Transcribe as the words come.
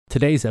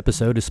Today's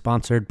episode is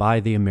sponsored by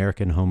the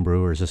American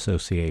Homebrewers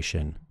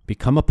Association.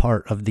 Become a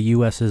part of the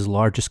U.S.'s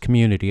largest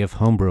community of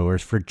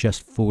homebrewers for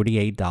just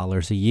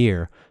 $48 a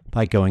year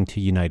by going to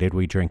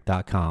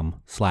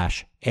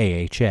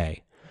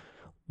unitedwedrink.com/AHA.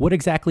 What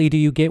exactly do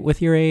you get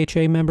with your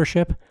AHA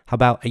membership? How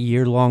about a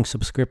year-long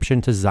subscription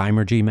to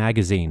Zymergy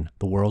Magazine,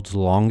 the world's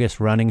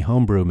longest-running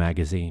homebrew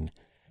magazine?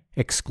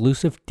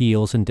 Exclusive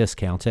deals and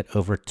discounts at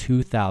over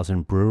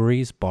 2,000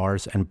 breweries,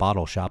 bars, and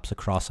bottle shops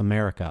across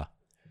America.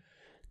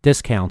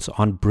 Discounts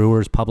on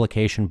Brewers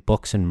publication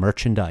books and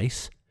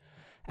merchandise,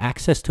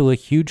 access to a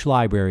huge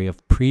library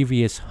of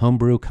previous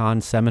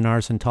HomebrewCon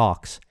seminars and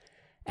talks,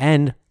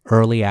 and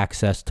early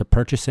access to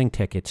purchasing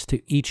tickets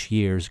to each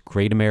year's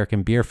Great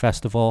American Beer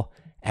Festival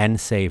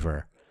and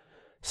Savor.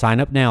 Sign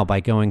up now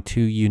by going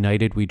to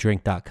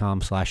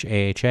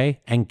unitedwedrink.com/AHA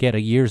and get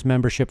a year's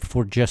membership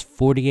for just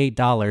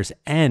 $48.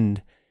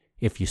 And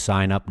if you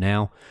sign up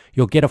now,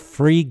 you'll get a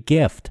free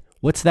gift.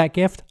 What's that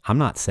gift? I'm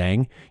not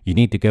saying. You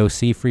need to go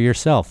see for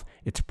yourself.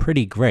 It's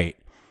pretty great.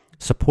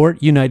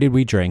 Support United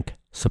We Drink,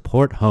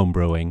 support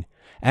homebrewing,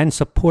 and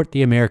support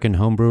the American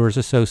Homebrewers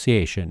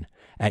Association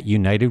at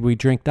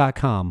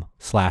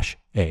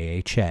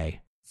unitedwedrink.com/AHA.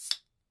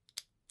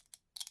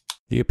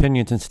 The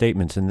opinions and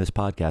statements in this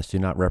podcast do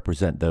not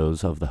represent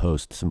those of the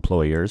host's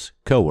employers,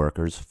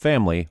 co-workers,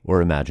 family,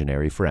 or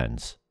imaginary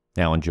friends.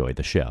 Now enjoy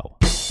the show.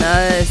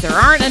 There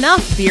aren't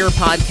enough beer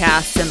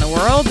podcasts in the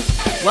world.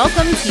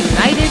 Welcome to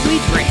United We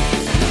Drink.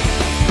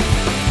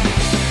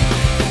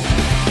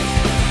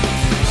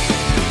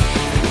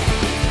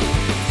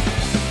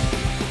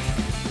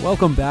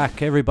 Welcome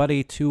back,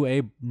 everybody, to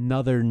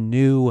another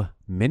new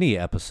mini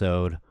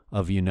episode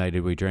of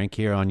United We Drink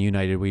here on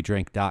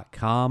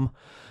unitedwedrink.com,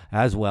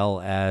 as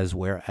well as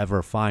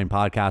wherever fine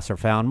podcasts are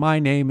found. My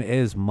name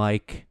is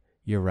Mike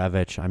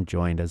Urevich. I'm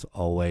joined, as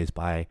always,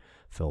 by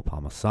Phil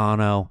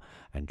Palmisano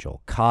and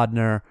Joel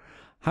Codner.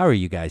 How are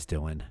you guys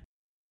doing?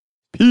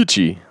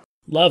 Peachy.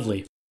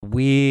 Lovely.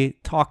 We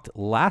talked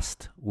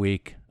last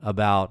week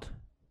about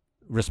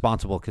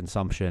responsible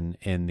consumption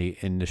in the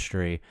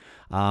industry.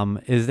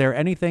 Is there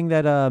anything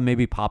that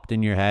maybe popped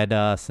in your head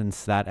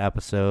since that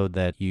episode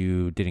that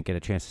you didn't get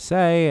a chance to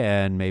say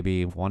and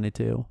maybe wanted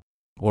to?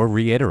 Or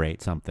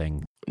reiterate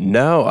something?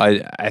 No,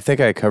 I think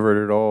I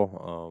covered it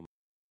all.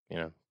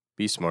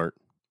 Be smart,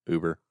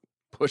 Uber.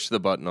 Push the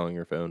button on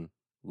your phone.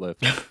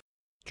 Lyft.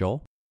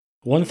 Joel?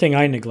 One thing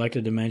I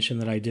neglected to mention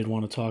that I did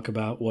want to talk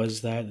about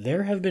was that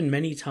there have been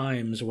many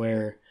times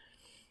where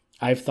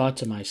I've thought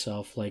to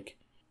myself, like,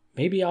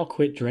 maybe I'll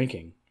quit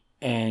drinking.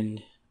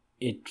 And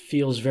it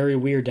feels very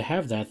weird to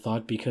have that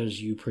thought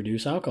because you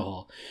produce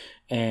alcohol.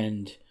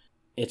 And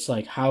it's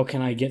like, how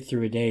can I get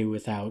through a day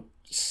without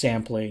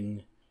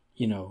sampling,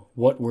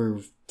 what we're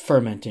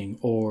fermenting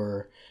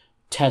or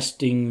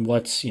testing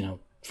what's,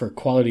 for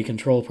quality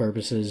control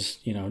purposes,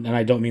 and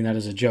I don't mean that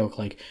as a joke,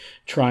 like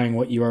trying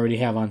what you already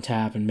have on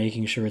tap and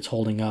making sure it's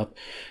holding up,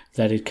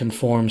 that it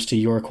conforms to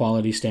your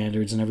quality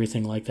standards and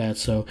everything like that.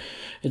 So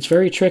it's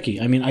very tricky.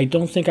 I mean, I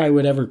don't think I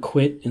would ever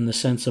quit in the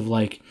sense of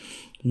like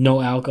no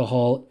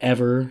alcohol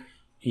ever,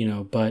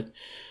 but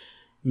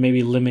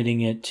maybe limiting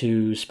it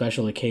to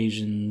special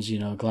occasions,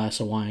 a glass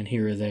of wine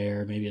here or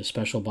there, maybe a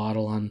special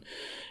bottle on,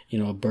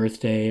 a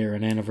birthday or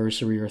an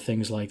anniversary or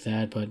things like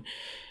that. But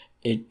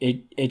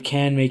it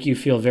can make you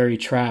feel very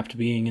trapped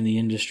being in the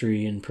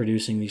industry and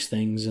producing these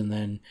things and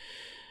then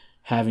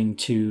having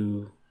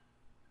to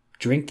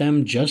drink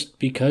them just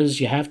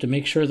because you have to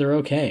make sure they're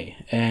okay.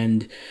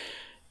 And,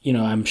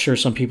 I'm sure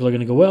some people are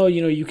going to go, well,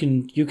 you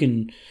can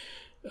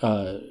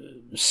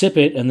sip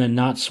it and then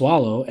not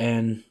swallow.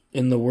 And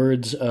in the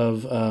words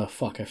of, I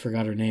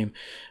forgot her name.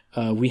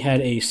 We had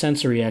a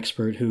sensory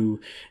expert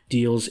who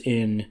deals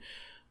in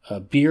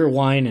beer,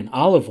 wine, and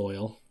olive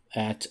oil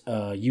at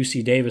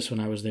UC Davis when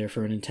I was there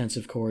for an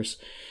intensive course,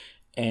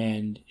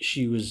 and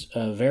she was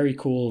very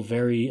cool,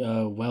 very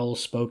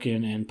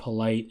well-spoken and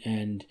polite,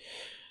 and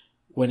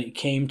when it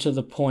came to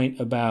the point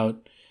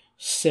about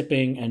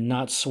sipping and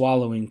not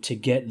swallowing to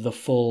get the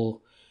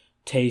full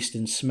taste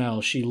and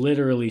smell, she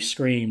literally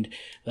screamed,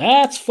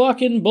 "That's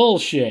fucking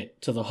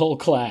bullshit," to the whole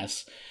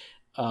class.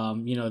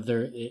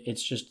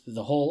 It's just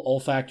the whole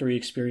olfactory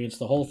experience,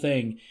 the whole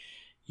thing.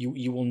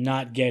 You will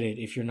not get it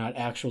if you're not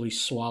actually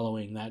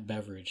swallowing that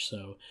beverage.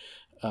 So,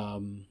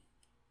 but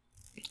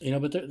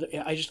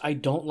I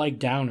don't like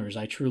downers.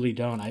 I truly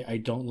don't. I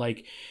don't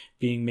like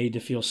being made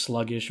to feel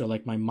sluggish or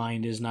like my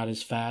mind is not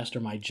as fast or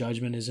my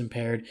judgment is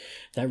impaired.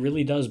 That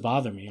really does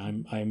bother me.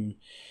 I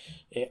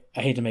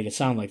hate to make it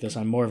sound like this.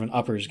 I'm more of an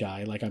uppers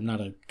guy. Like, I'm not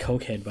a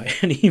cokehead by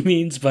any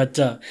means, but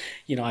I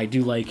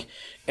do like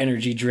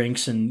energy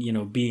drinks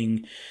and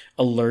being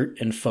alert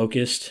and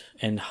focused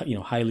and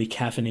highly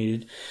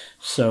caffeinated.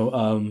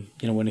 So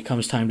when it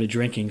comes time to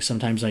drinking,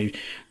 sometimes I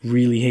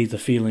really hate the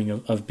feeling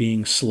of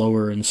being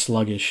slower and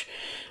sluggish.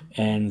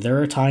 And there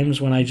are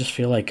times when I just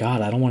feel like, God,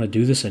 I don't want to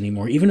do this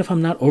anymore. Even if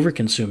I'm not over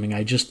consuming,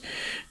 I just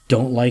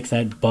don't like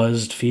that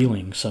buzzed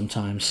feeling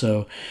sometimes.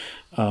 So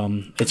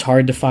it's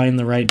hard to find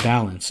the right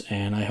balance,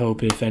 and I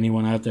hope if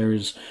anyone out there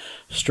is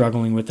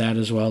struggling with that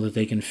as well, that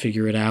they can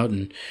figure it out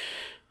and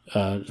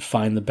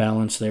find the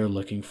balance they're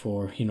looking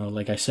for.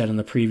 Like I said in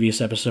the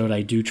previous episode,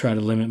 I do try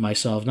to limit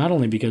myself, not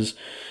only because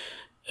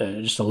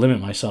just to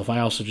limit myself, I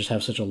also just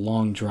have such a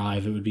long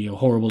drive. It would be a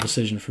horrible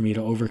decision for me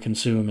to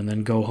overconsume and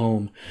then go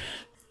home.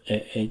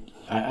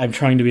 I'm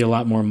trying to be a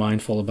lot more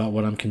mindful about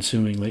what I'm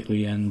consuming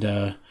lately,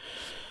 and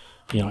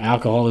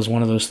alcohol is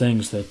one of those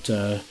things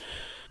that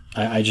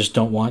I just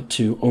don't want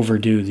to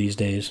overdo these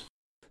days.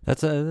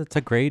 That's a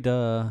great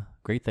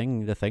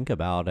thing to think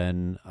about,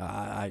 and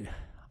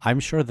I'm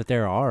sure that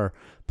there are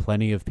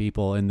plenty of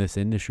people in this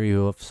industry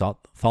who have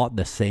thought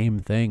the same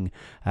thing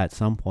at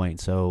some point.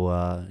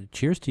 So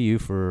cheers to you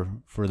for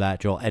that,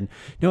 Joel. And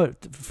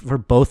for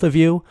both of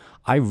you,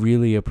 I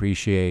really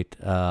appreciate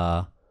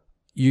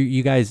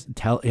you guys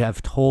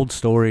have told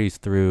stories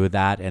through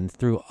that and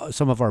through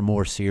some of our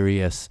more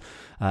serious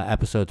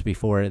episodes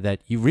before, that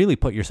you really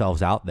put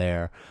yourselves out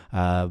there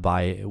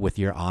with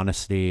your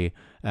honesty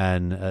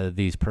and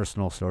these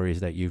personal stories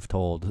that you've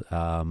told.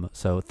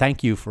 So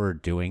thank you for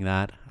doing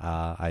that.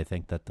 I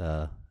think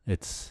that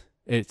it's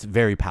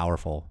very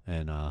powerful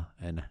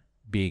and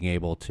being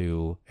able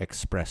to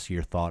express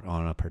your thought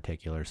on a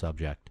particular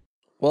subject.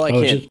 Well, I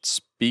can't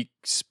speak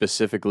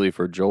specifically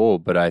for Joel,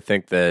 but I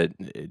think that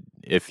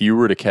if you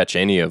were to catch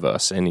any of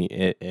us, and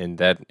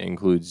that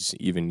includes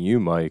even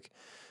you, Mike,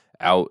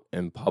 out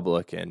in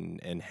public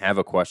and have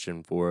a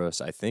question for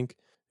us, I think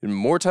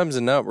more times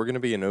than not, we're going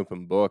to be an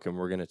open book, and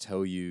we're going to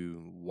tell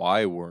you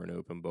why we're an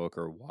open book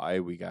or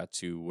why we got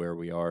to where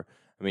we are.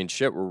 I mean,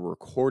 shit, we're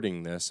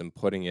recording this and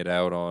putting it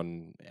out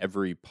on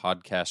every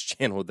podcast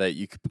channel that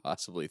you could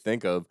possibly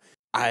think of.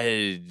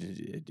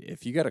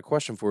 If you got a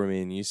question for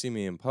me and you see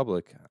me in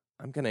public,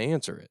 I'm going to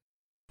answer it.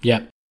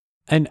 Yeah.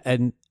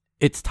 And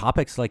it's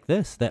topics like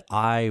this that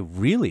I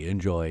really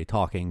enjoy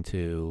talking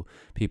to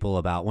people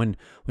about. When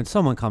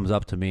someone comes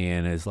up to me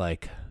and is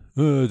like,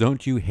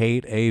 don't you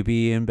hate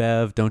AB and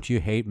Bev? Don't you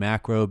hate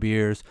macro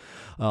beers?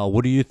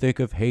 What do you think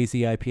of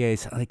hazy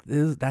IPAs? Like,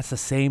 that's the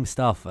same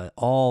stuff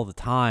all the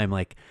time.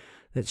 Like,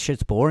 that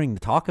shit's boring to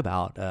talk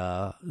about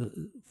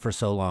for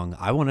so long.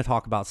 I want to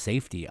talk about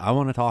safety. I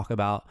want to talk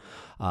about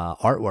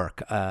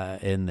artwork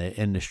in the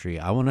industry.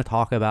 I want to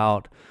talk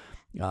about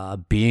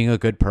being a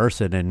good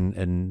person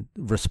and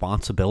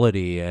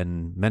responsibility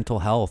and mental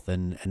health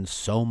and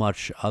so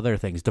much other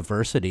things,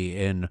 diversity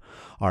in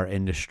our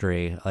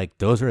industry. Like,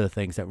 those are the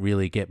things that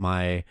really get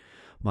my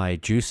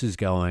juices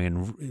going.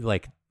 And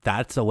like,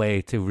 that's a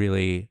way to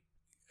really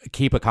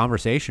keep a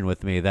conversation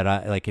with me, that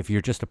I like. If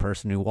you're just a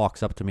person who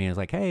walks up to me and is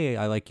like, hey,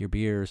 I like your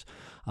beers,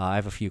 I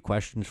have a few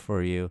questions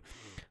for you,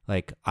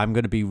 like, I'm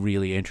going to be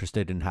really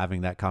interested in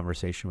having that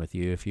conversation with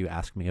you if you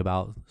ask me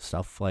about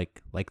stuff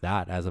like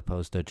that, as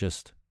opposed to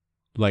just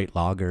light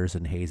lagers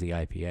and hazy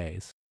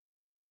IPAs.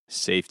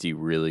 Safety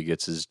really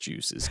gets his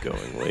juices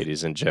going,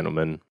 ladies and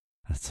gentlemen.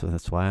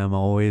 That's why I'm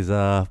always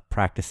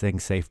practicing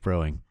safe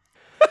brewing.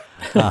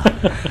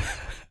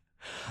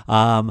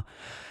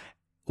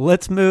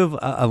 Let's move,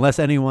 unless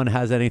anyone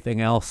has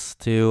anything else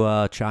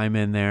to chime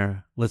in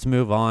there, let's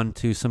move on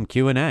to some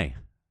Q&A.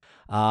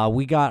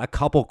 We got a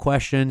couple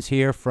questions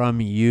here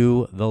from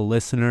you, the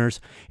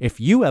listeners. If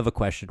you have a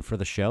question for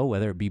the show,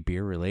 whether it be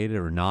beer related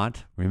or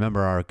not,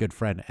 remember our good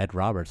friend Ed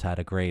Roberts had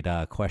a great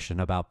question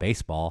about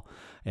baseball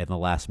in the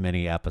last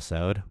mini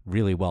episode.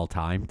 Really well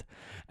timed.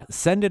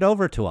 Send it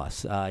over to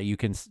us. You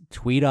can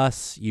tweet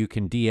us, you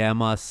can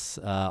DM us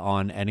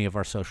on any of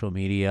our social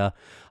media,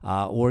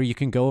 or you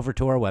can go over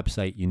to our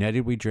website,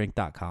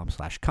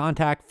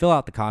 unitedwedrink.com/contact, fill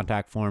out the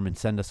contact form and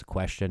send us a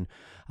question.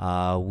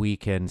 We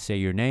can say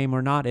your name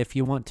or not if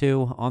you want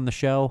to on the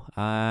show,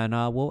 and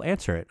we'll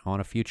answer it on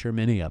a future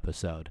mini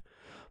episode.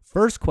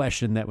 First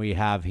question that we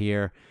have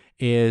here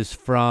is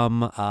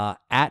from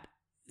at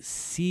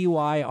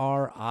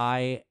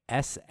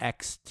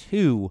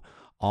CYRISX2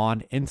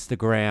 on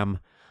Instagram.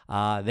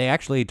 They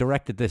actually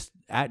directed this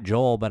at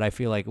Joel, but I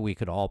feel like we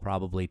could all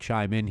probably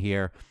chime in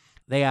here.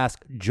 They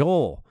ask,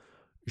 Joel,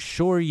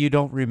 sure you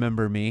don't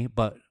remember me,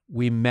 but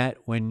we met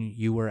when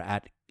you were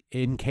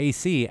in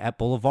KC at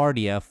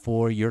Boulevardia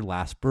for your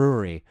last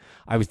brewery.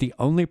 I was the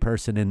only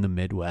person in the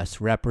Midwest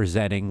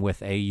representing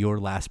with a Your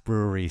Last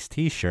Breweries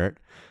t-shirt.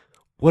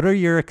 What are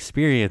your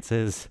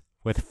experiences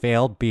with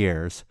failed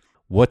beers?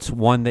 What's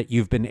one that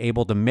you've been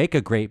able to make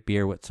a great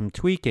beer with some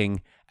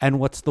tweaking? And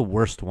what's the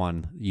worst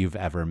one you've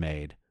ever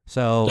made?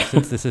 So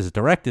since this is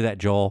directed at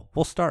Joel,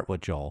 we'll start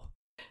with Joel.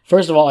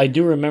 First of all, I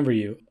do remember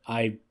you.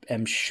 I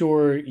am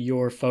sure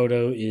your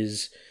photo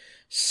is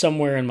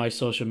somewhere in my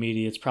social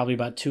media. It's probably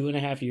about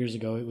 2.5 years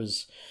ago. It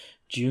was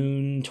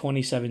June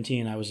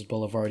 2017. I was at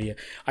Boulevardia.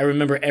 I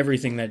remember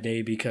everything that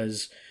day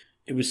because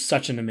it was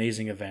such an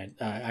amazing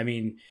event. I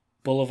mean,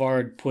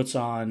 Boulevard puts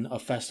on a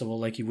festival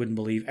like you wouldn't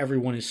believe.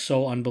 Everyone is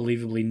so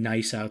unbelievably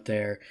nice out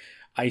there.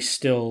 I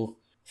still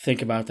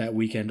think about that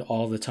weekend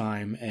all the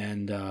time,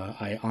 and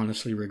I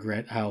honestly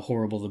regret how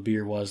horrible the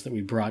beer was that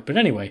we brought. But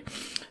anyway,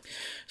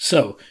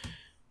 so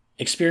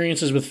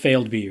experiences with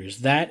failed beers.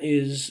 That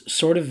is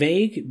sort of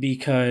vague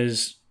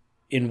because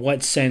in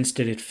what sense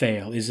did it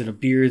fail? Is it a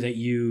beer that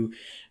you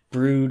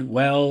brewed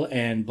well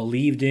and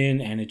believed in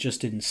and it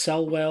just didn't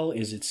sell well?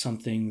 Is it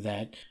something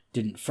that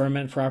didn't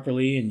ferment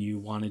properly and you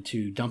wanted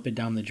to dump it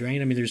down the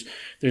drain? I mean,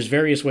 there's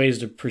various ways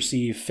to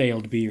perceive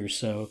failed beer.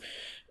 So,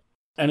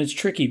 and it's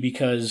tricky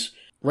because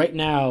right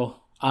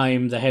now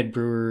I'm the head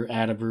brewer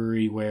at a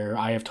brewery where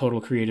I have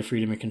total creative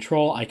freedom and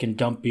control. I can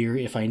dump beer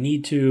if I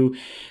need to.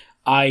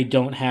 I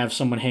don't have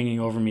someone hanging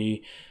over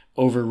me,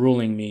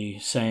 overruling me,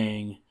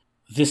 saying,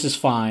 this is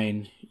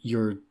fine,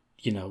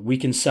 we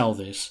can sell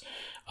this.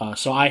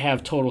 So I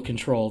have total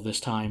control this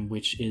time,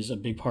 which is a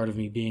big part of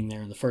me being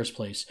there in the first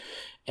place.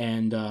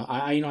 And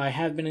I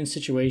have been in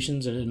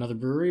situations at another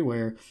brewery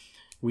where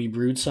we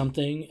brewed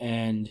something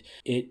and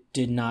it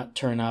did not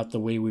turn out the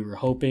way we were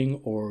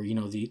hoping, or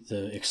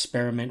the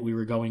experiment we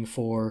were going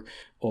for,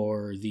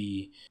 or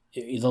the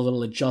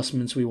little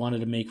adjustments we wanted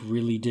to make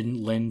really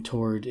didn't lend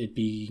toward it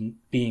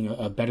being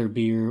a better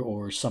beer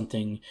or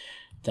something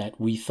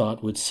that we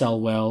thought would sell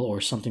well or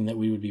something that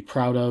we would be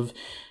proud of.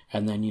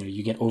 And then,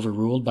 you get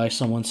overruled by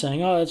someone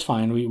saying, oh, that's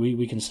fine,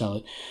 we can sell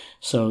it.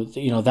 So,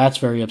 that's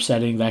very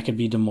upsetting. That could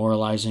be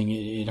demoralizing.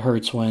 It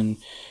hurts when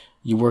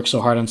you work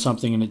so hard on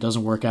something and it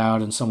doesn't work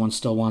out and someone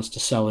still wants to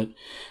sell it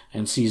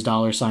and sees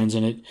dollar signs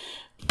in it.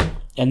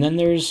 And then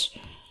there's,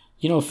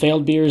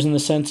 failed beers in the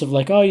sense of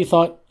like, oh, you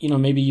thought,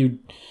 maybe you'd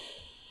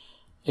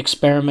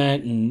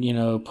experiment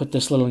and, put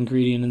this little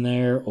ingredient in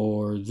there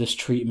or this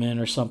treatment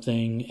or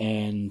something,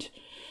 and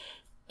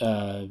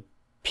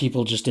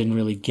people just didn't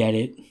really get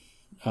it.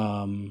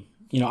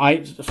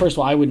 First of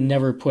all, I would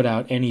never put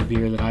out any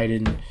beer that I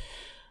didn't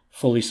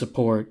fully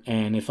support.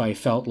 And if I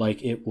felt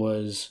like it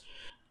was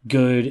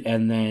good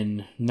and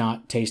then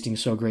not tasting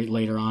so great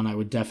later on, I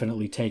would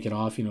definitely take it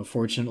off.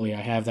 Fortunately,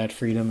 I have that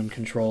freedom and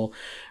control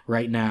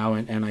right now,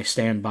 and I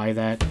stand by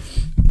that.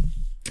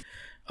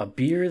 A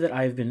beer that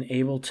I've been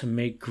able to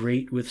make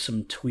great with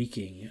some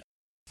tweaking.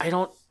 I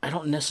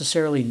don't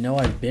necessarily know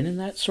I've been in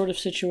that sort of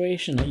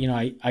situation.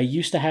 I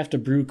used to have to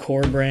brew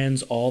core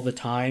brands all the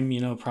time,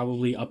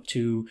 probably up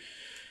to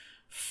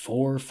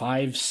 4,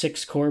 5,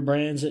 6 core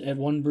brands at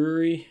one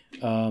brewery.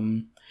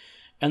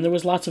 And there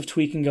was lots of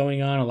tweaking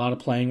going on, a lot of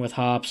playing with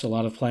hops, a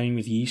lot of playing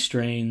with yeast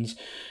strains.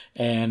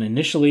 And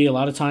initially, a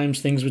lot of times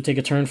things would take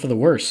a turn for the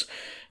worse.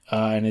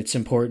 And it's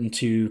important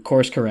to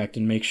course correct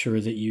and make sure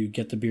that you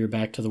get the beer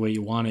back to the way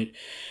you want it.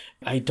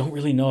 I don't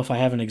really know if I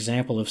have an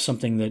example of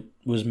something that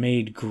was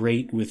made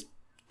great with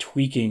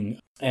tweaking.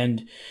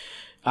 And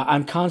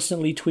I'm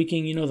constantly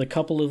tweaking, the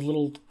couple of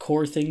little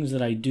core things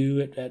that I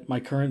do at my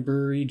current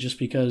brewery, just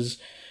because,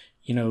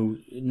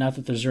 not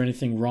that there's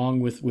anything wrong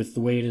with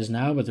the way it is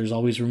now, but there's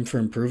always room for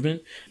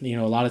improvement. A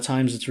lot of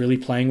times it's really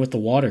playing with the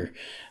water.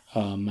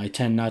 I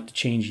tend not to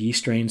change yeast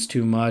strains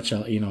too much.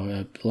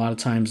 A lot of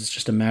times it's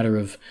just a matter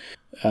of,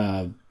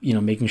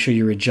 making sure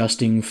you're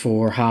adjusting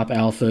for hop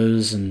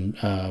alphas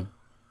and,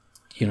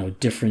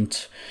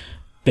 different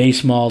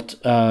base malt,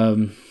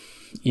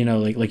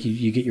 like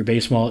you get your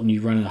base malt and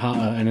you run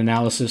an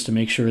analysis to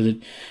make sure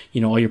that,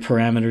 all your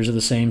parameters are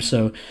the same.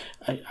 So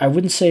I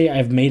wouldn't say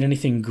I've made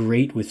anything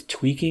great with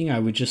tweaking. I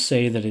would just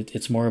say that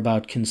it's more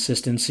about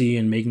consistency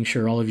and making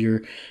sure all of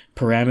your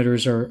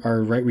parameters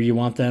are right where you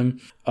want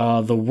them.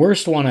 The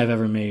worst one I've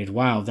ever made,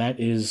 wow, that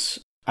is...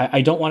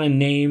 I don't want to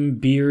name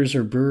beers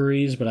or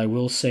breweries, but I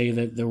will say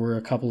that there were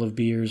a couple of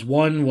beers.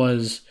 One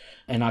was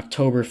an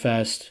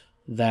Oktoberfest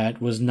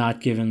that was not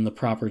given the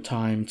proper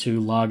time to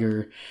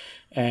lager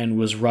and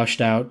was rushed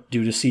out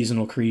due to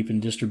seasonal creep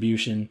and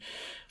distribution.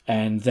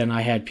 And then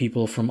I had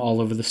people from all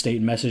over the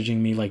state messaging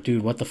me like,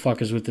 dude, what the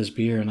fuck is with this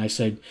beer? And I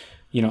said,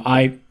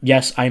 I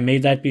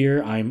made that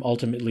beer. I'm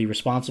ultimately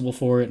responsible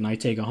for it, and I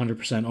take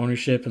 100%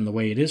 ownership in the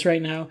way it is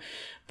right now.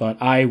 But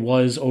I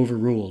was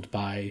overruled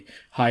by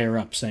higher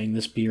up saying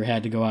this beer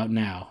had to go out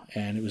now,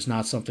 and it was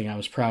not something I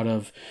was proud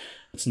of.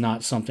 It's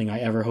not something I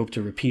ever hope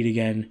to repeat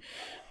again.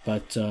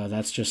 But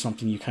that's just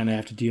something you kind of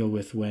have to deal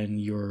with when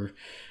you're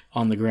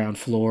on the ground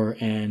floor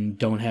and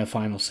don't have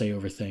final say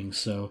over things.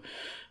 So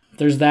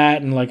there's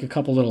that, and like a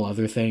couple little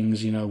other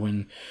things,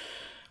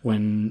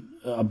 when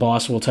a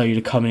boss will tell you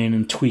to come in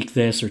and tweak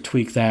this or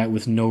tweak that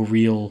with no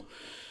real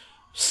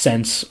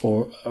sense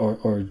or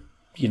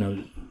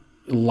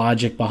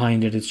logic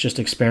behind it. It's just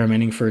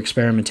experimenting for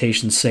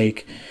experimentation's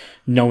sake,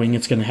 knowing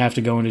it's going to have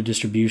to go into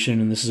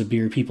distribution, and this is a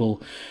beer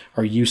people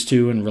are used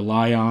to and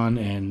rely on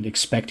and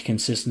expect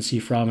consistency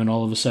from, and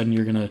all of a sudden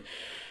you're going to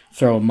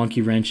throw a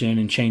monkey wrench in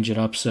and change it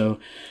up. So,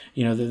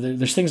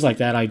 there's things like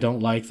that I don't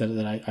like,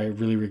 that I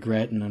really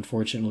regret and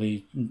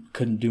unfortunately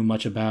couldn't do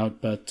much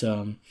about. But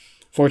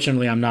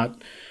fortunately, I'm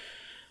not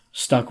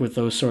stuck with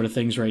those sort of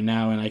things right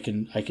now, and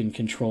I can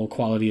control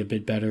quality a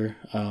bit better.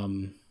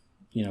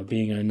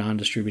 Being a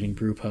non-distributing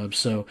brew pub.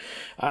 So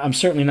I'm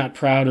certainly not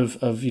proud of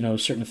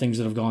certain things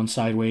that have gone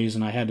sideways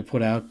and I had to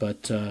put out,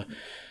 but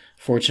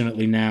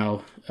fortunately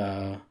now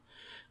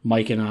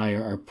Mike and I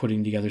are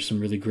putting together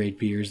some really great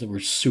beers that we're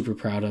super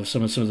proud of.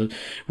 Some of the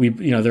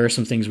there are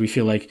some things we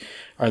feel like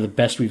are the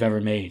best we've ever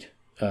made,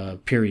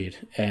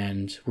 period.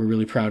 And we're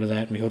really proud of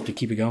that, and we hope to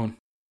keep it going.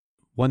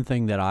 One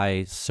thing that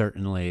I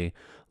certainly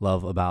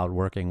love about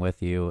working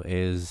with you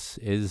is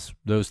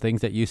those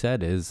things that you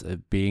said, is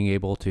being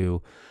able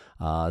to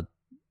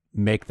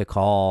make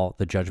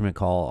the judgment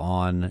call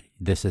on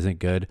this isn't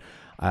good,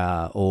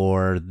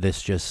 or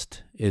this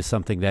just is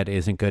something that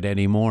isn't good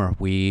anymore.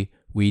 We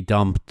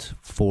dumped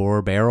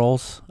 4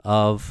 barrels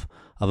of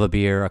a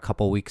beer a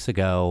couple weeks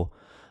ago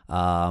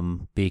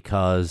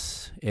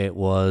because it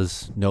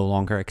was no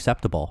longer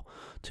acceptable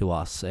to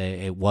us.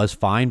 It was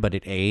fine, but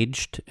it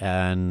aged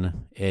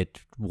and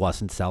it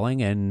wasn't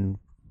selling, and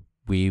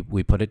we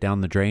put it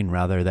down the drain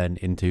rather than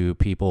into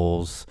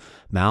people's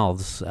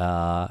mouths,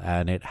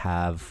 and it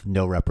have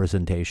no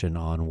representation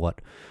on what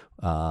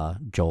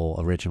Joel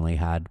originally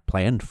had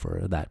planned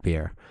for that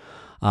beer.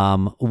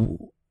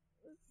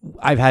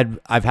 I've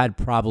had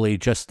probably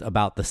just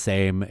about the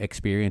same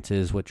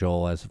experiences with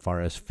Joel as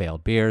far as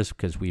failed beers,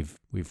 because we've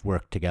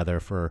worked together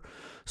for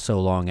so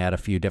long at a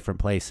few different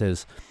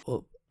places.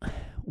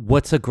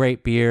 What's a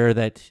great beer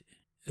that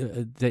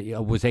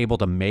was able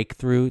to make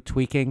through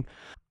tweaking?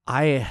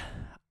 I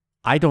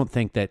don't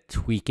think that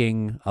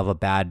tweaking of a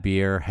bad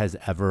beer has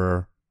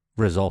ever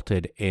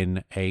resulted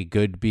in a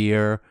good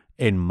beer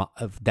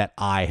that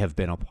I have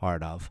been a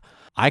part of.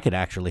 I could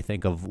actually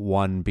think of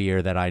one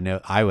beer that I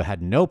know I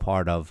had no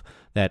part of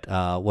that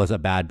was a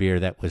bad beer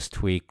that was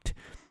tweaked,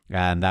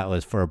 and that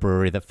was for a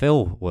brewery that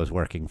Phil was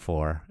working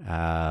for,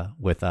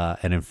 with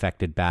an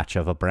infected batch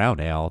of a brown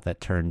ale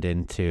that turned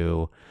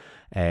into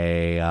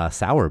a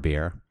sour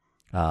beer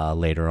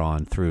later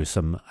on through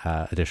some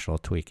additional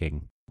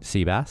tweaking.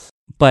 Seabass.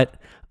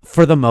 But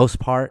for the most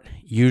part,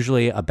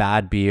 usually a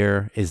bad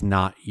beer is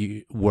not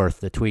worth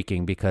the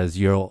tweaking, because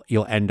you'll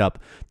end up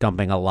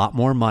dumping a lot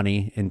more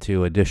money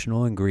into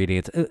additional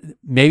ingredients.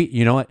 Maybe,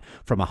 you know what,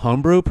 from a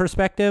homebrew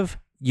perspective,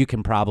 you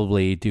can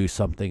probably do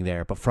something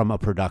there. But from a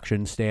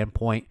production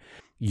standpoint,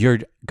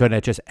 you're going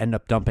to just end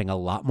up dumping a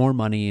lot more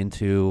money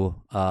into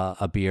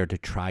a beer to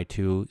try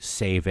to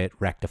save it,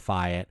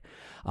 rectify it.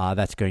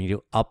 That's going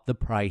to up the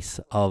price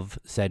of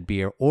said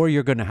beer, or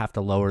you're going to have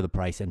to lower the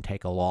price and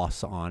take a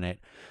loss on it.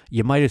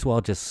 You might as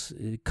well just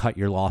cut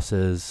your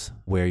losses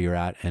where you're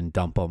at and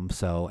dump them.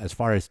 So as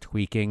far as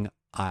tweaking,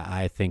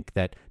 I think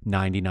that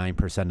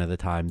 99% of the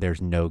time,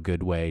 there's no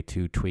good way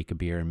to tweak a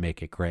beer and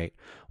make it great.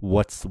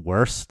 What's the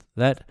worst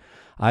that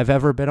I've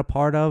ever been a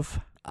part of?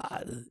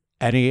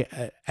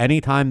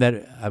 Any time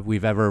that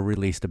we've ever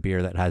released a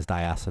beer that has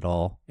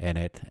diacetyl in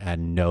it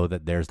and know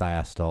that there's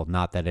diacetyl,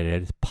 not that it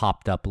has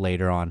popped up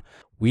later on.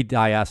 We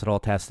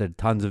diacetyl tested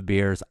tons of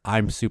beers.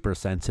 I'm super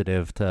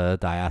sensitive to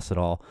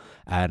diacetyl,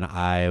 and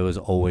I was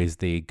always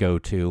the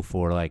go-to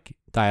for like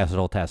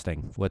diacetyl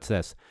testing. What's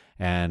this?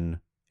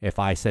 And if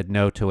I said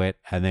no to it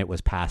and it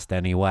was passed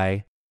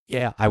anyway,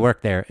 yeah, I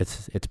work there.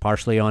 It's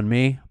partially on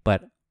me,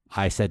 but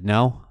I said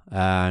no,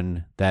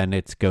 and then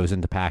it goes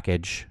into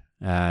package.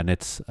 And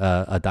it's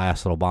a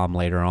diacetyl bomb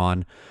later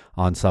on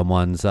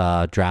someone's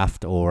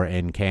draft or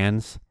in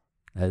cans.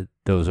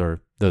 Those are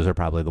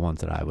probably the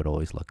ones that I would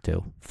always look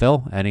to.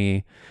 Phil,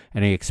 any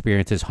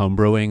experiences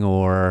homebrewing,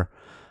 or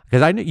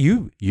because I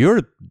know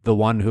you're the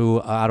one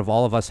who out of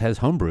all of us has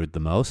homebrewed the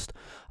most.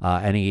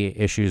 Any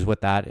issues with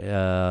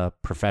that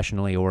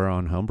professionally or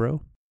on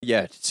homebrew?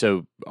 Yeah.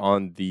 So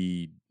on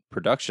the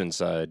production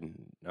side,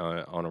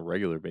 on a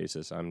regular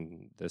basis,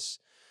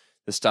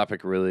 This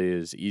topic really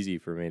is easy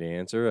for me to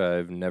answer.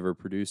 I've never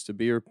produced a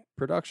beer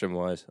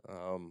production-wise,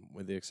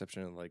 with the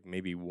exception of like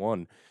maybe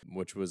one,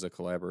 which was a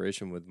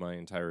collaboration with my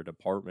entire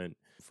department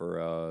for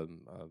a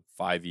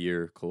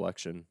 5-year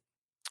collection.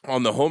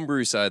 On the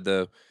homebrew side,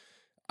 though,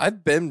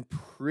 I've been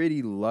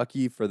pretty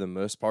lucky for the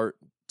most part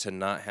to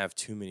not have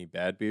too many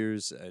bad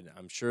beers. And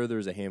I'm sure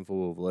there's a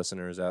handful of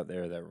listeners out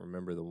there that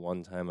remember the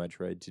one time I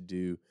tried to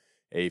do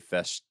a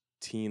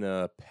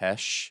Festina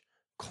Pesh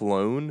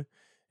clone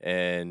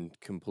and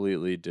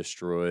completely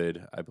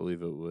destroyed, I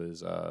believe it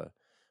was a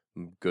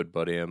good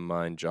buddy of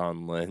mine,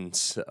 John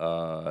Lynn's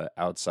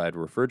outside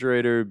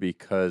refrigerator,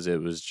 because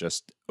it was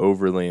just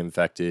overly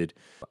infected.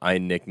 I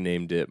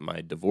nicknamed it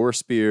my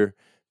divorce beer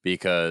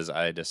because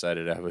I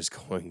decided I was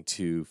going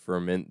to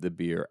ferment the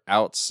beer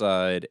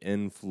outside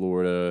in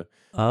Florida.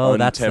 Oh,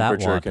 that's that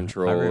temperature one.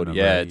 controlled.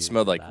 Yeah, it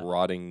smelled like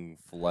rotting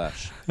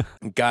flesh.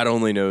 God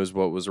only knows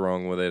what was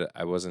wrong with it.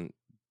 I wasn't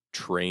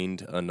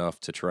trained enough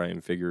to try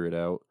and figure it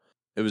out.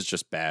 It was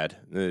just bad.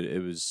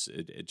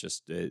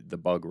 The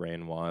bug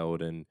ran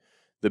wild, and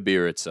the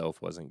beer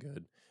itself wasn't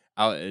good.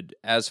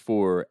 As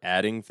for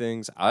adding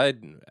things,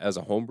 as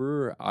a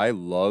homebrewer, I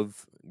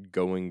love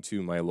going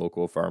to my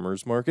local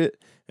farmer's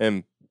market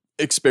and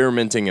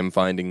experimenting and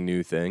finding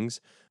new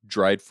things.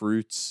 Dried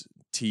fruits,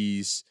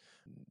 teas,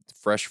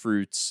 fresh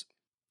fruits,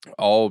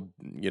 all,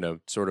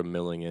 sort of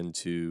milling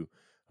into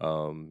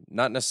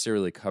not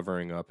necessarily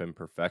covering up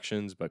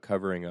imperfections, but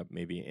covering up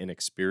maybe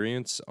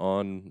inexperience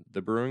on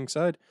the brewing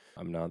side.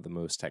 I'm not the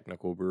most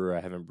technical brewer.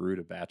 I haven't brewed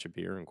a batch of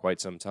beer in quite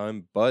some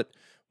time, but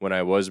when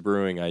I was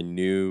brewing, I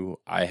knew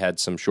I had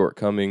some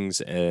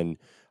shortcomings and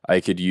I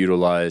could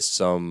utilize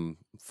some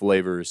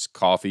flavors,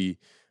 coffee,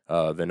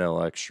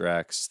 vanilla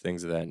extracts,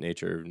 things of that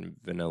nature,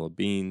 vanilla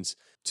beans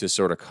to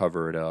sort of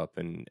cover it up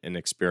and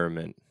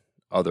experiment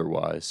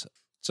otherwise.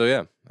 So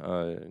yeah,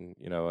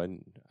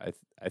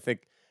 I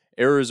think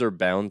errors are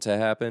bound to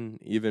happen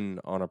even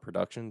on a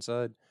production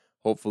side.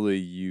 Hopefully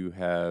you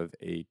have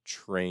a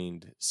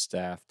trained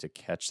staff to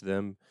catch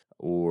them,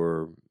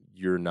 or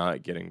you're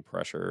not getting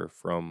pressure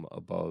from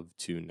above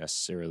to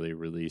necessarily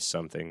release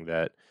something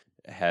that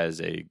has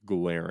a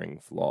glaring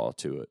flaw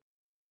to it.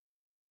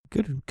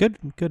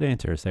 Good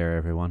answers there,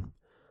 everyone.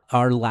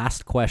 Our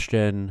last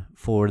question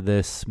for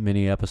this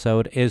mini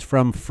episode is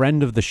from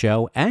friend of the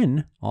show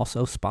and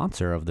also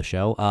sponsor of the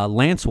show,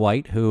 Lance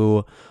White,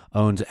 who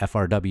owns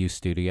FRW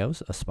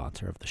Studios, a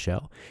sponsor of the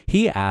show.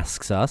 He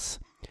asks us,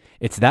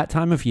 it's that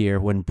time of year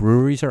when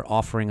breweries are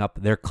offering up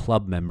their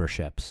club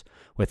memberships.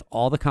 With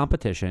all the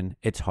competition,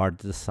 it's hard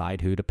to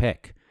decide who to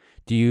pick.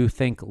 Do you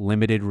think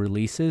limited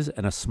releases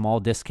and a small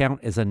discount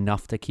is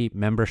enough to keep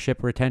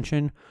membership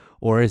retention,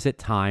 or is it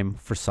time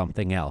for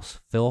something else?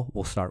 Phil,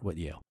 we'll start with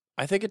you.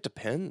 I think it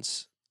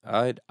depends.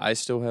 I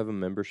still have a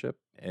membership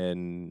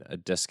and a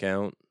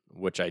discount,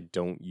 which I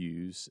don't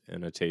use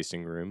in a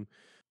tasting room,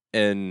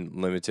 and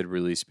limited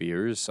release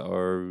beers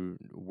are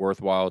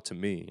worthwhile to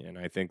me. And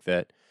I think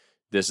that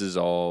this is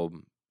all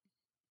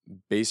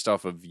based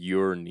off of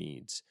your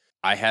needs.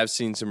 I have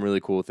seen some really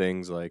cool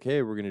things like,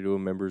 hey, we're going to do a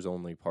members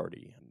only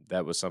party.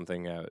 That was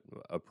something at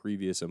a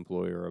previous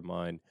employer of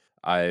mine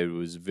I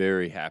was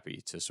very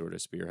happy to sort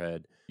of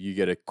spearhead. You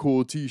get a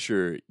cool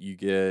t-shirt, you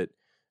get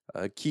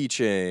a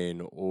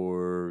keychain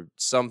or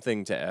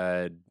something to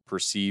add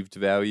perceived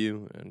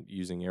value, and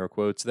using air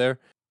quotes there.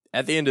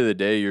 At the end of the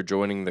day, you're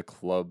joining the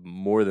club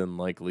more than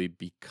likely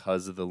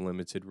because of the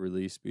limited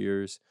release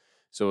beers.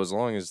 So as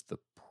long as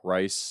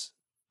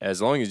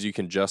you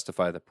can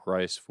justify the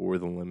price for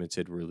the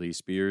limited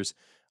release beers,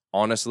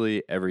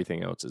 honestly,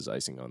 everything else is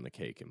icing on the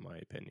cake, in my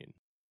opinion.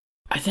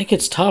 I think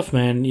it's tough,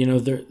 man. You know,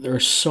 there are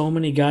so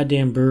many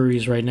goddamn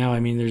breweries right now. I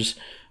mean, there's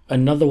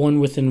another one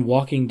within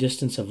walking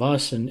distance of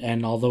us,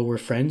 and although we're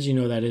friends, you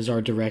know, that is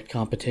our direct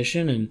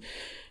competition. And,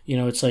 you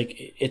know, it's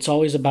like, it's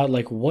always about,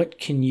 like, what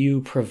can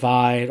you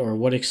provide or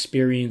what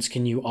experience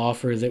can you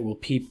offer that will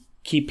keep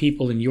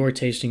people in your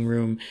tasting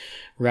room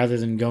rather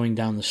than going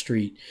down the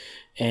street.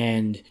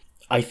 And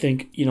I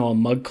think, you know, a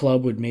mug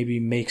club would maybe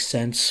make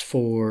sense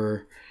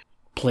for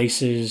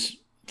places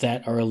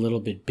that are a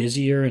little bit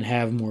busier and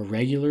have more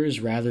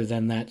regulars rather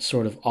than that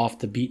sort of off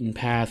the beaten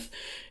path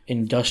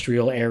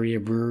industrial area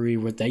brewery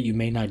that you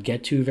may not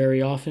get to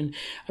very often.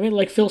 I mean,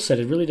 like Phil said,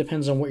 it really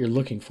depends on what you're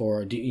looking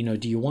for. Do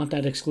you want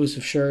that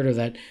exclusive shirt or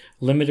that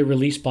limited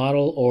release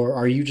bottle, or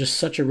are you just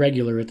such a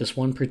regular at this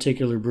one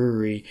particular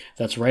brewery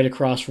that's right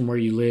across from where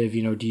you live?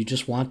 You know, do you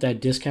just want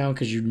that discount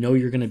because you know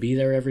you're going to be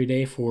there every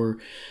day for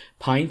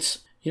pints?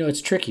 You know,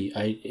 it's tricky.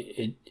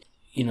 I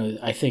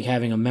think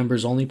having a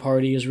members only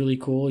party is really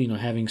cool. You know,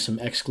 having some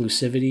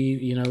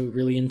exclusivity, you know,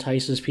 really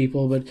entices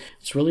people, but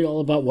it's really all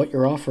about what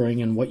you're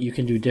offering and what you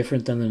can do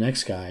different than the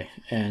next guy.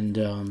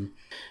 And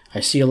I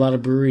see a lot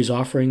of breweries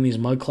offering these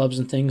mug clubs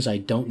and things. I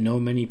don't know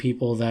many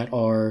people that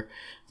are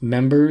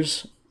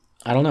members.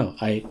 I don't know.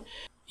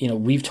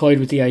 We've toyed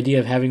with the idea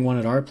of having one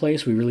at our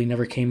place. We really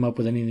never came up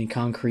with anything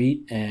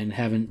concrete and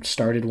haven't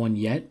started one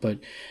yet, but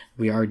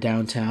we are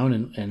downtown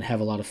and have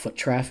a lot of foot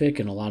traffic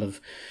and a lot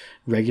of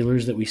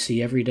regulars that we see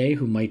every day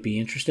who might be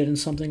interested in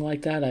something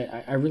like that.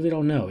 I really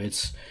don't know.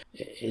 It's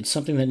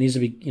something that needs to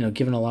be, you know,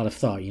 given a lot of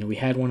thought. You know, we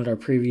had one at our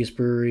previous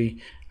brewery.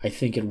 I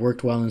think it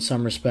worked well in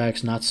some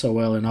respects, not so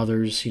well in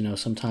others. You know,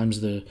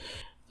 sometimes the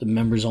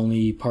members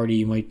only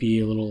party might be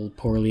a little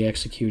poorly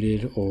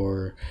executed,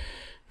 or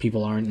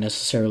people aren't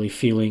necessarily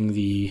feeling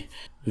the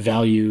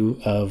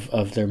value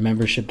of their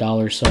membership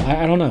dollars. So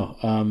I don't know.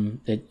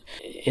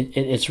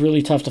 It's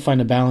really tough to find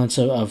a balance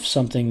of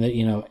something that,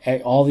 you know,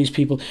 all these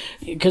people,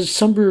 because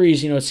some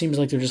breweries, you know, it seems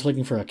like they're just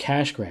looking for a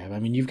cash grab. I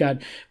mean, you've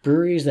got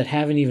breweries that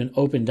haven't even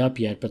opened up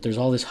yet, but there's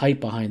all this hype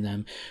behind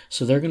them.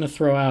 So they're going to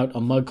throw out a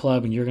mug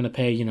club and you're going to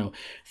pay, you know,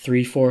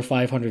 $300,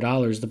 $400,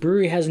 $500. The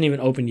brewery hasn't even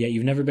opened yet.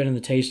 You've never been in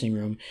the tasting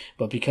room,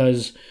 but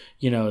because,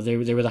 you know, they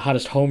were the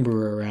hottest home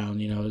brewer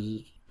around, you know,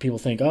 people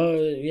think, oh,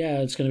 yeah,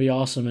 it's going to be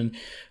awesome. And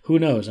who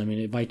knows? I mean,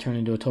 it might turn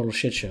into a total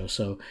shit show.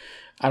 So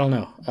I don't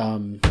know.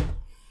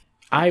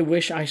 I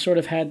wish I sort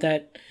of had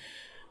that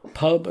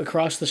pub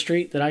across the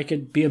street that I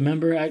could be a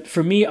member.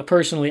 For me,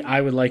 personally,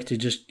 I would like to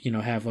just, you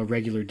know, have a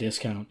regular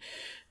discount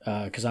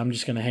because I'm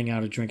just going to hang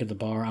out and drink at the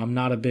bar. I'm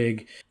not a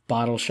big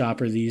bottle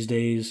shopper these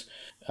days.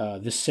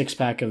 This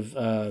 6-pack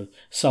of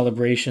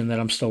Celebration that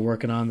I'm still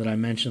working on that I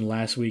mentioned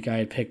last week I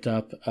had picked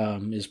up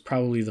is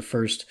probably the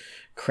first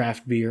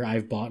craft beer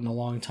I've bought in a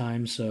long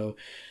time. So,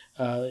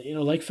 you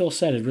know, like Phil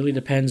said, it really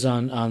depends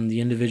on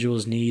the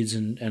individual's needs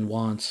and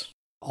wants.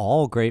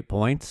 All great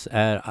points.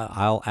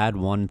 I'll add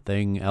one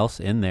thing else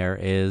in there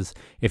is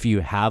if you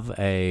have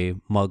a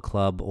mug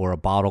club or a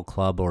bottle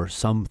club or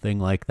something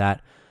like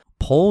that,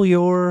 poll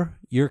your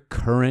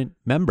current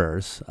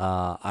members.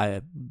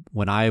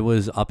 When I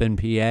was up in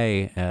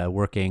PA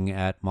working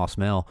at Moss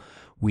Mill,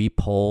 we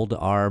polled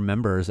our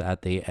members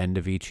at the end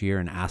of each year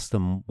and asked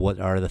them what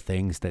are the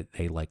things that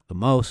they like the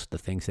most, the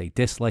things they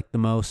dislike the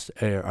most.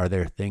 Are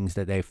there things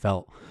that they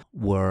felt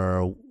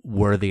were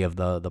worthy of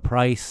the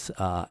price?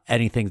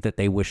 Anything that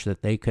they wish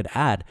that they could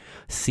add?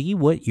 See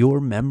what your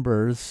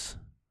members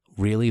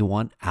really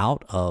want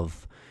out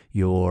of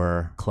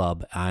your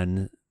club,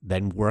 and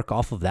then work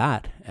off of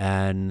that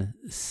and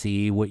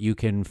see what you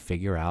can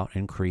figure out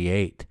and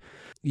create.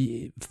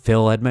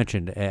 Phil had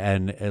mentioned,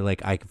 and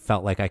like I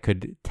felt like I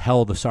could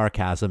tell the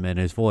sarcasm in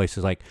his voice.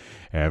 Is like,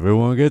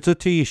 everyone gets a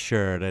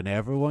T-shirt and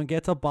everyone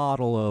gets a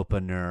bottle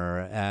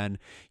opener, and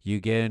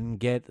you can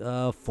get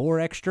 4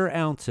 extra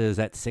ounces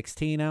at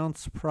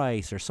 16-ounce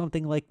price or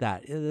something like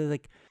that.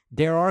 Like,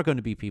 there are going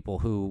to be people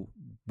who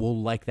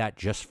will like that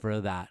just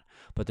for that,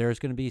 but there's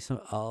going to be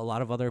a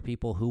lot of other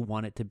people who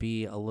want it to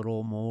be a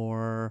little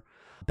more.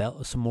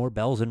 Some more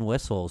bells and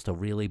whistles to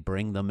really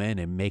bring them in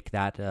and make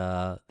that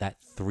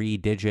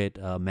 3-digit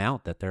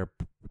amount that they're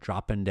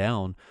dropping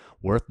down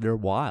worth their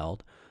while.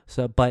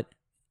 So, but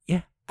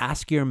yeah,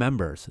 ask your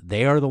members.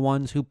 They are the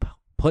ones who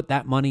put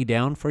that money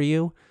down for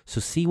you.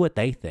 So see what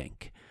they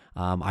think.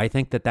 I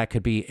think that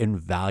could be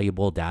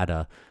invaluable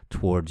data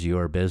towards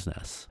your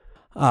business.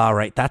 All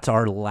right, that's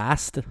our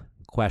last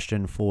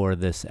question for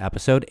this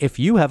episode. If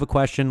you have a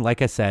question,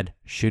 like I said,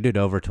 shoot it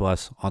over to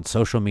us on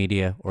social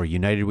media or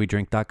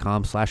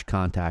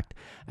unitedwedrink.com/contact,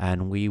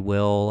 and we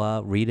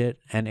will read it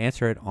and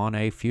answer it on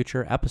a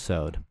future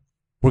episode.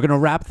 We're going to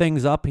wrap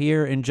things up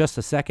here in just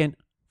a second.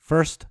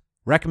 First,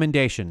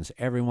 recommendations.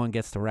 Everyone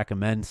gets to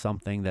recommend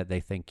something that they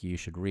think you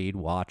should read,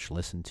 watch,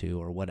 listen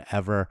to, or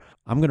whatever.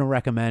 I'm going to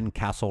recommend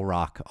Castle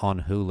Rock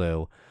on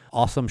Hulu.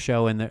 Awesome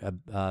show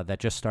that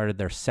just started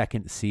their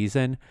 2nd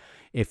season.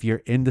 If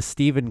you're into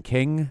Stephen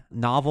King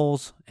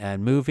novels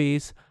and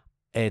movies,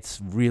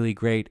 it's really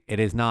great. It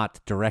is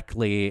not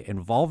directly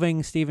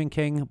involving Stephen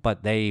King,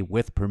 but they,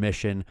 with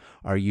permission,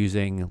 are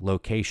using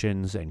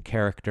locations and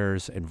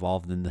characters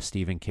involved in the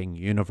Stephen King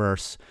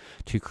universe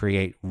to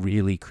create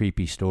really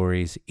creepy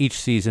stories. Each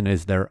season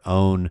is their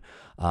own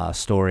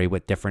story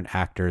with different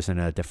actors and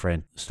a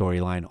different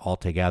storyline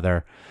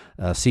altogether.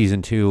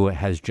 Season 2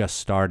 has just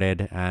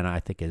started, and I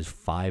think is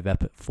 4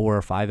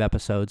 or 5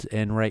 episodes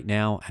in right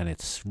now, and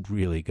it's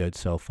really good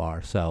so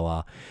far.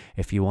 So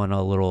if you want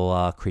a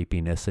little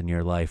creepiness in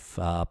your life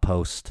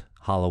post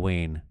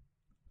Halloween,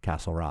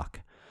 Castle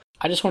Rock.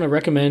 I just want to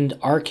recommend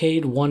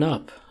Arcade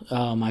 1-Up.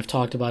 I've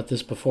talked about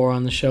this before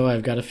on the show.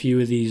 I've got a few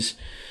of these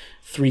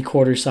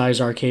 3/4 size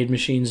arcade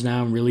machines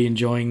now. I'm really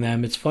enjoying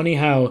them. It's funny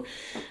how,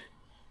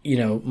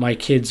 my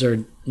kids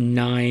are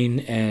 9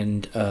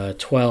 and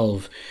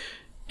 12,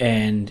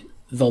 and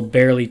they'll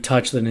barely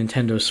touch the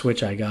Nintendo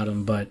Switch I got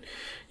them, but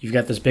you've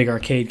got this big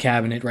arcade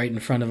cabinet right in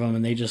front of them,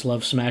 and they just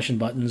love smashing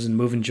buttons and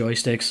moving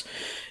joysticks,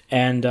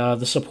 and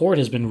the support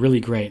has been really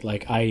great.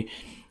 Like, I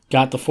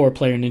got the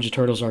 4-player Ninja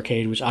Turtles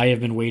arcade, which I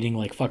have been waiting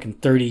like fucking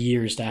 30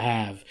 years to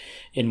have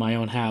in my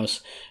own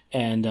house,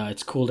 and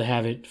it's cool to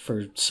have it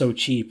for so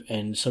cheap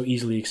and so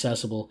easily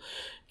accessible.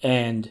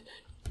 And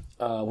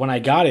when I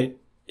got it,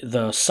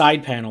 the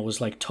side panel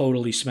was like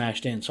totally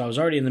smashed in, so I was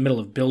already in the middle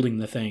of building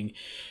the thing,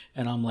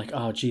 and I'm like,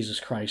 oh,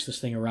 Jesus Christ, this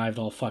thing arrived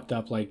all fucked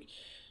up. Like,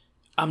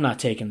 I'm not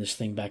taking this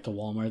thing back to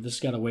Walmart. This has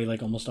got to weigh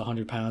like almost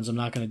 100 pounds. I'm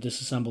not going to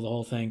disassemble the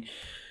whole thing.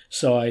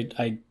 So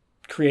I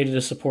created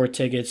a support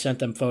ticket, sent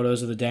them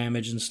photos of the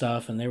damage and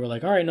stuff, and they were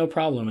like, all right, no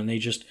problem. And they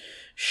just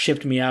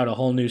shipped me out a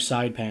whole new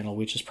side panel,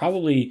 which is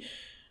probably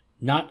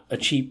not a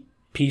cheap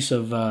piece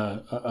of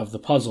the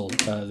puzzle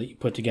that you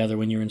put together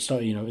when you're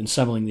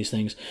assembling these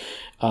things.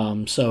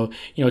 So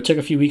it took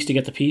a few weeks to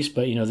get the piece,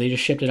 but they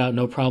just shipped it out,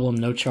 no problem,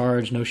 no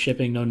charge, no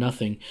shipping, no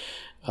nothing.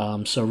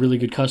 So really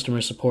good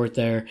customer support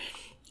there.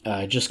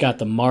 Just got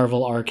the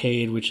Marvel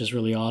arcade, which is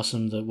really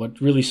awesome. What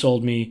really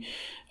sold me,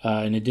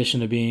 in addition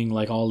to being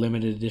like all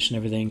limited edition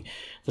everything,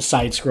 the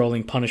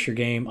side-scrolling Punisher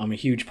game. I'm a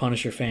huge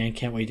Punisher fan.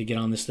 Can't wait to get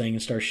on this thing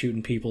and start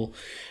shooting people.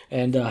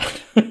 And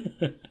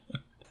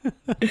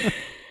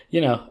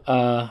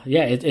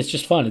it's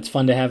just fun. It's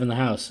fun to have in the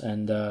house.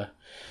 And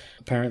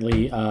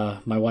apparently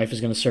my wife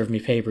is going to serve me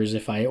papers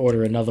if I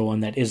order another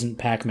one that isn't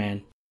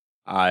Pac-Man.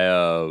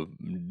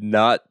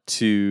 Not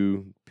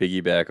to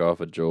piggyback off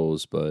of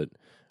Joel's, but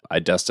I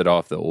dusted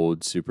off the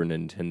old Super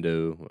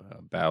Nintendo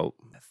about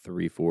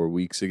 3-4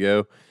 weeks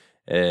ago,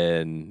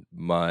 and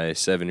my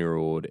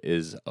 7-year-old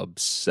is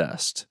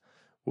obsessed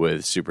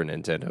with Super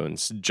Nintendo.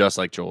 And just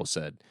like Joel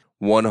said,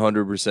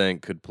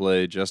 100% could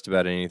play just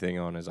about anything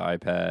on his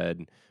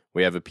iPad.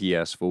 We have a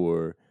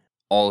PS4.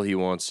 All he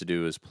wants to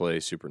do is play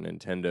Super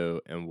Nintendo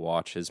and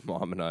watch his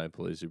mom and I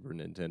play Super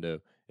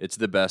Nintendo. It's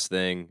the best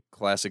thing.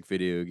 Classic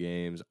video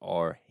games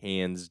are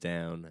hands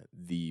down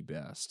the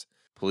best.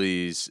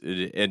 Please,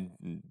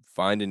 and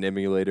find an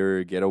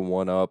emulator, get a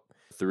 1-Up,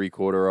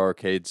 3/4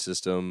 arcade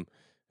system,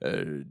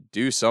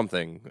 do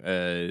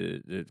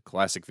something.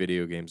 Classic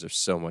video games are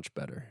so much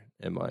better,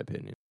 in my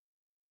opinion.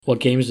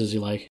 What games does he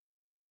like?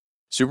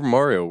 Super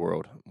Mario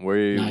World.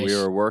 We Nice.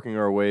 are working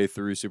our way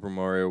through Super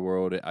Mario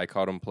World. I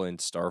caught him playing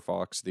Star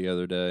Fox the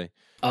other day.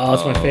 Oh,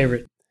 that's my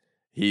favorite.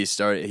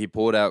 he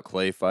pulled out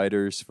Clay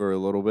Fighters for a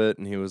little bit,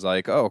 and he was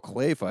like, "Oh,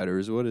 Clay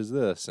Fighters, what is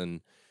this?"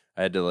 And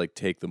I had to like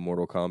take the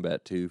Mortal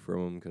Kombat 2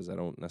 from him because I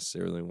don't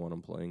necessarily want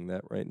him playing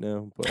that right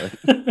now. But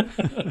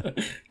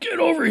Get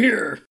over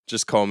here.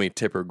 just call me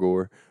Tipper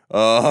Gore.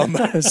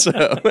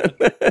 So,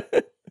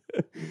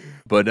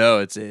 but no,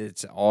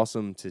 it's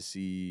awesome to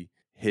see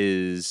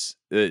his.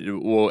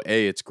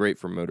 It's great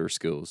for motor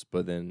skills,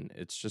 but then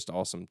it's just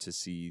awesome to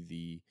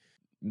see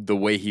the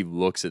way he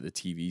looks at the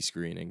TV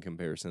screen in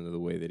comparison to the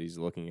way that he's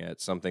looking at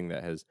something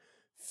that has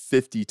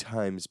 50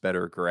 times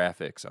better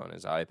graphics on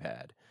his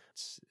iPad.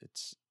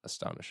 It's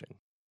astonishing.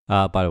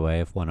 By the way,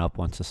 if OneUp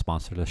wants to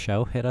sponsor the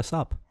show, hit us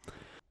up.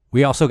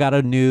 We also got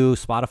a new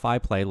Spotify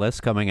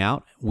playlist coming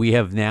out. We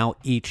have now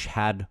each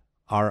had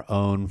our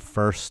own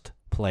first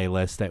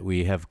playlist that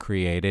we have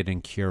created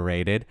and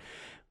curated.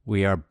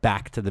 We are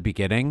back to the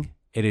beginning.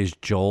 It is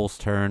Joel's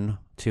turn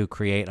to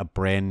create a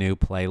brand new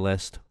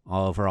playlist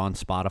over on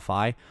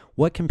Spotify.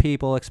 What can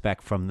people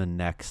expect from the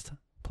next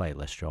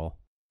playlist, Joel?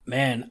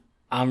 Man,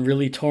 I'm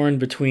really torn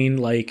between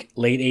like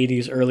late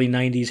 80s, early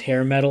 90s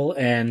hair metal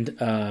and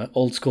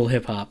old school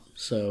hip hop.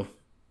 So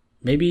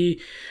maybe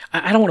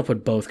I don't want to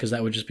put both because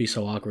that would just be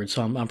so awkward.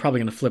 So I'm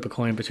probably going to flip a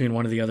coin between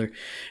one or the other.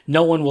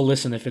 No one will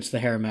listen if it's the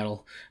hair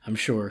metal, I'm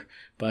sure.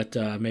 But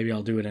maybe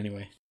I'll do it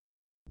anyway.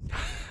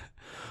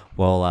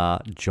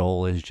 Well,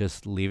 Joel is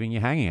just leaving you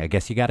hanging. I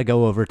guess you got to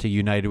go over to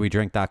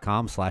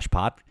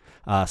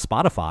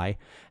unitedwedrink.com/Spotify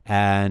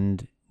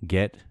and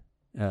get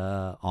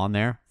on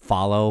there.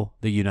 Follow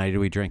the United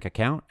We Drink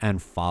account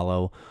and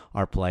follow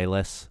our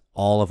playlists.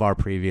 All of our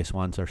previous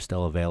ones are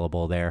still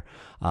available there.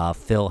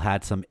 Phil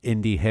had some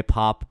indie hip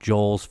hop.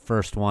 Joel's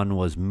first one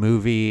was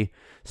movie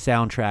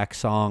soundtrack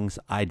songs.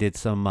 I did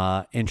some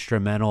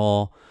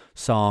instrumental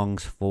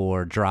songs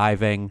for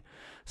driving.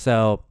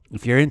 So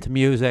if you're into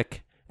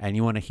music and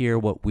you want to hear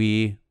what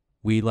we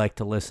like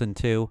to listen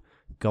to,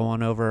 go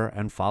on over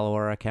and follow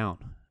our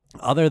account.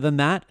 Other than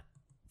that,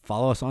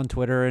 follow us on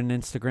Twitter and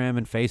Instagram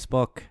and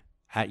Facebook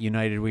at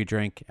United We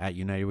Drink, at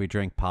United We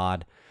Drink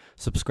Pod.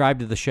 Subscribe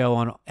to the show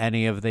on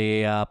any of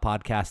the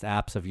podcast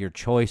apps of your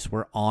choice.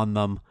 We're on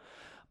them.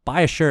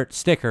 Buy a shirt,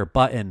 sticker,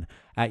 button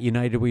at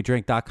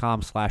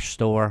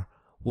unitedwedrink.com/store.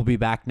 We'll be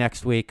back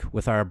next week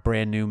with our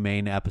brand new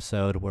main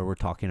episode where we're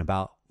talking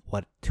about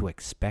what to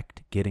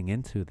expect getting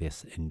into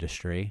this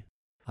industry.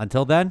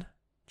 Until then,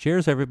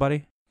 cheers,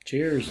 everybody.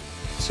 Cheers.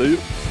 See you.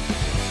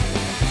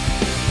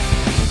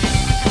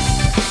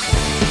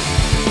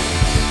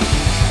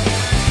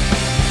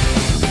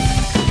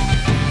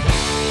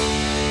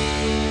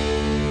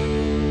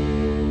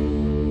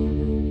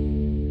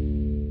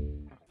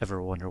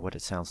 Ever wonder what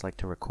it sounds like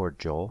to record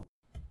Joel?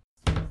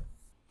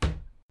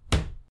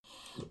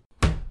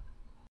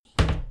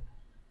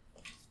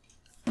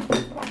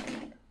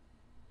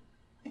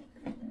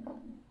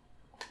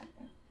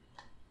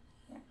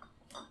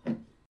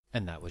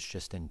 And that was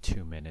just in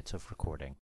 2 minutes of recording.